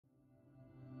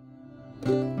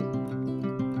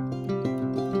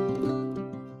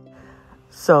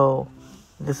So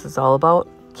this is all about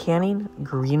canning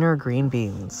greener green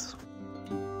beans.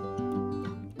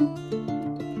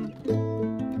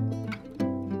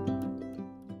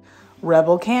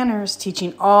 Rebel canners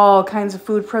teaching all kinds of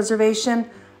food preservation,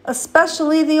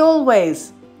 especially the old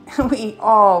ways. We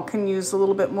all can use a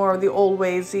little bit more of the old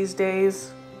ways these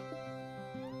days.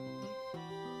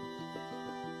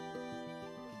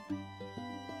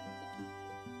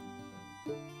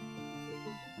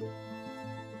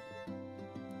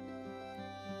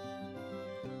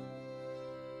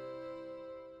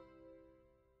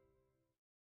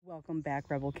 Welcome back,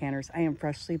 Rebel Canners. I am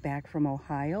freshly back from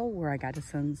Ohio, where I got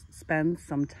to spend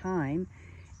some time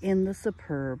in the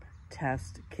Superb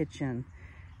test kitchen.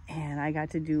 And I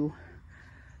got to do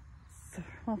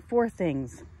 4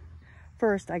 things.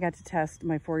 First, I got to test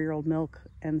my 4-year-old milk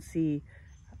and see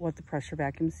what the pressure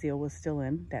vacuum seal was still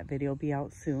in. That video will be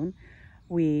out soon.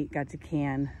 We got to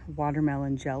can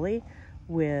watermelon jelly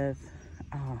with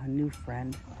a new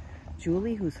friend,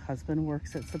 Julie, whose husband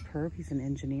works at Superb. He's an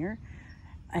engineer.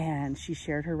 And she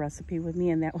shared her recipe with me,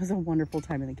 and that was a wonderful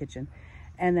time in the kitchen.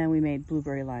 And then we made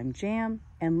blueberry lime jam.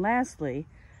 And lastly,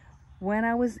 when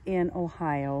I was in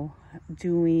Ohio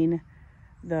doing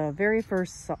the very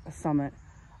first summit,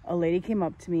 a lady came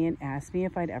up to me and asked me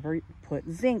if I'd ever put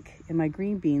zinc in my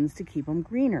green beans to keep them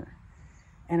greener.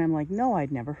 And I'm like, no,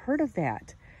 I'd never heard of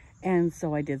that. And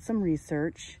so I did some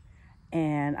research,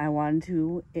 and I wanted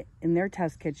to, in their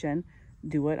test kitchen,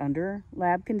 do it under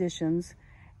lab conditions.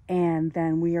 And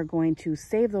then we are going to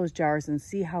save those jars and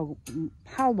see how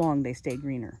long they stay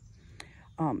greener,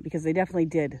 because they definitely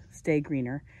did stay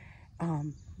greener.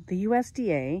 The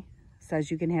USDA says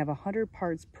you can have 100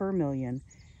 parts per million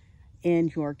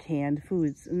in your canned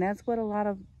foods, and that's what a lot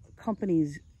of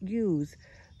companies use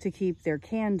to keep their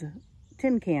canned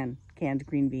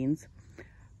green beans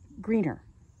greener.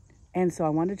 And so I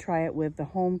wanted to try it with the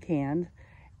home canned,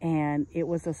 and it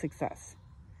was a success.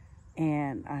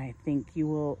 And I think you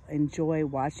will enjoy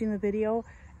watching the video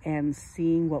and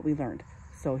seeing what we learned.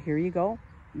 So here you go.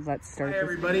 Let's start. Hi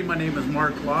everybody, my name is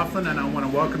Mark Laughlin, and I want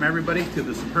to welcome everybody to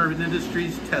the Superb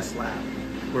Industries Test Lab,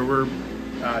 where we're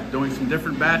doing some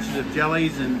different batches of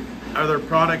jellies and other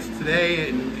products today,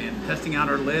 and testing out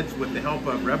our lids with the help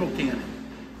of Rebel Canning.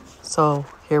 So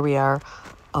here we are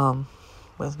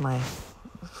with my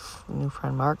new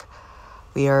friend Mark.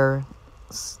 We are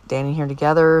standing here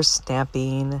together,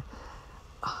 snapping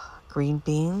green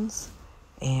beans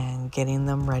and getting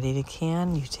them ready to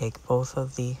can. You take both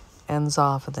of the ends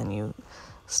off, and then you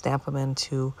snap them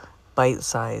into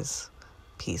bite-size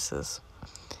pieces.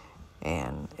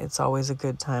 And it's always a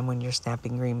good time when you're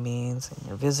snapping green beans and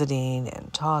you're visiting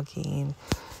and talking,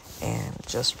 and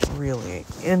just really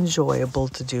enjoyable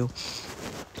to do.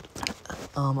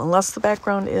 Unless the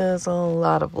background is a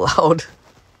lot of loud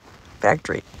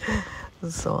factory.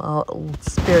 So I'll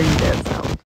spare you that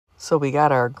sound. So we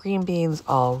got our green beans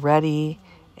all ready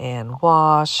and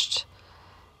washed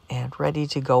and ready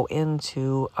to go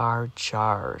into our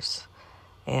jars.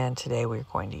 And today we're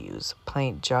going to use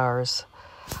pint jars.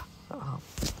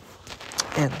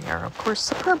 And they are, of course,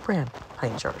 Superb brand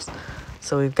pint jars.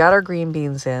 So we've got our green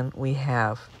beans in. We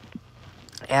have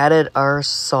added our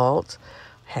salt,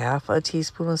 half a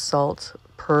teaspoon of salt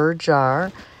per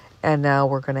jar. And now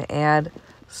we're going to add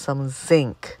some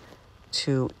zinc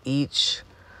to each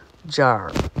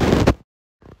jar.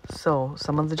 So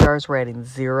some of the jars we're adding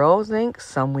 0 zinc,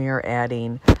 some we are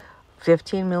adding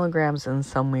 15 milligrams, and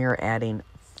some we are adding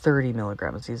 30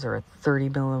 milligrams. These are a 30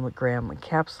 milligram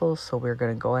capsule, so we're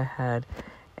going to go ahead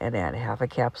and add half a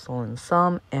capsule in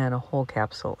some and a whole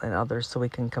capsule in others, so we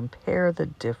can compare the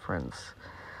difference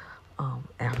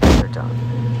after they're done.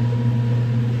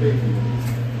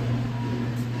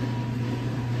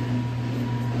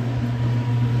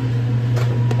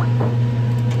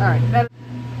 All right.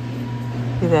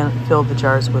 We then filled the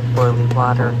jars with boiling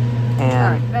water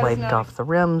and wiped off the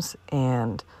rims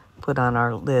and put on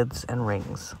our lids and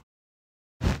rings.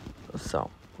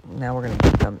 So now we're going to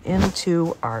put them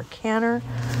into our canner.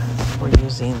 We're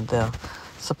using the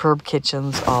Superb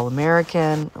Kitchens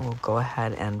All-American. We'll go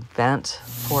ahead and vent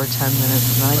for 10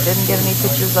 minutes. And I didn't get any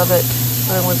pictures of it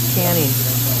when I was canning,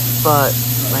 but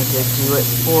I did do it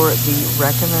for the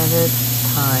recommended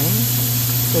time,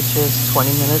 which is 20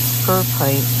 minutes per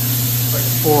pint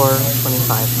or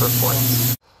 25 per quart.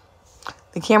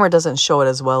 The camera doesn't show it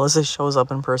as well as it shows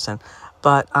up in person,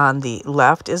 but on the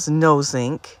left is no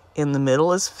zinc, in the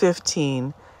middle is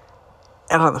 15,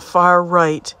 and on the far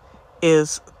right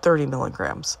is 30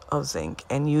 milligrams of zinc.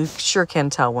 And you sure can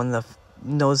tell when the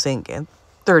no zinc and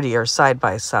 30 are side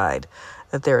by side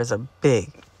that there is a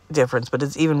big difference, but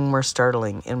it's even more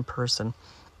startling in person.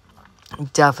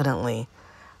 Definitely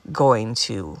going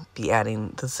to be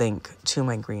adding the zinc to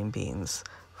my green beans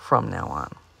from now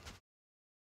on.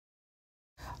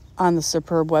 On the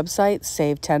Superb website,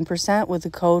 save 10% with the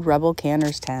code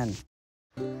RebelCanners10.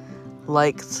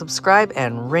 Like, subscribe,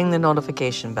 and ring the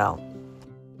notification bell.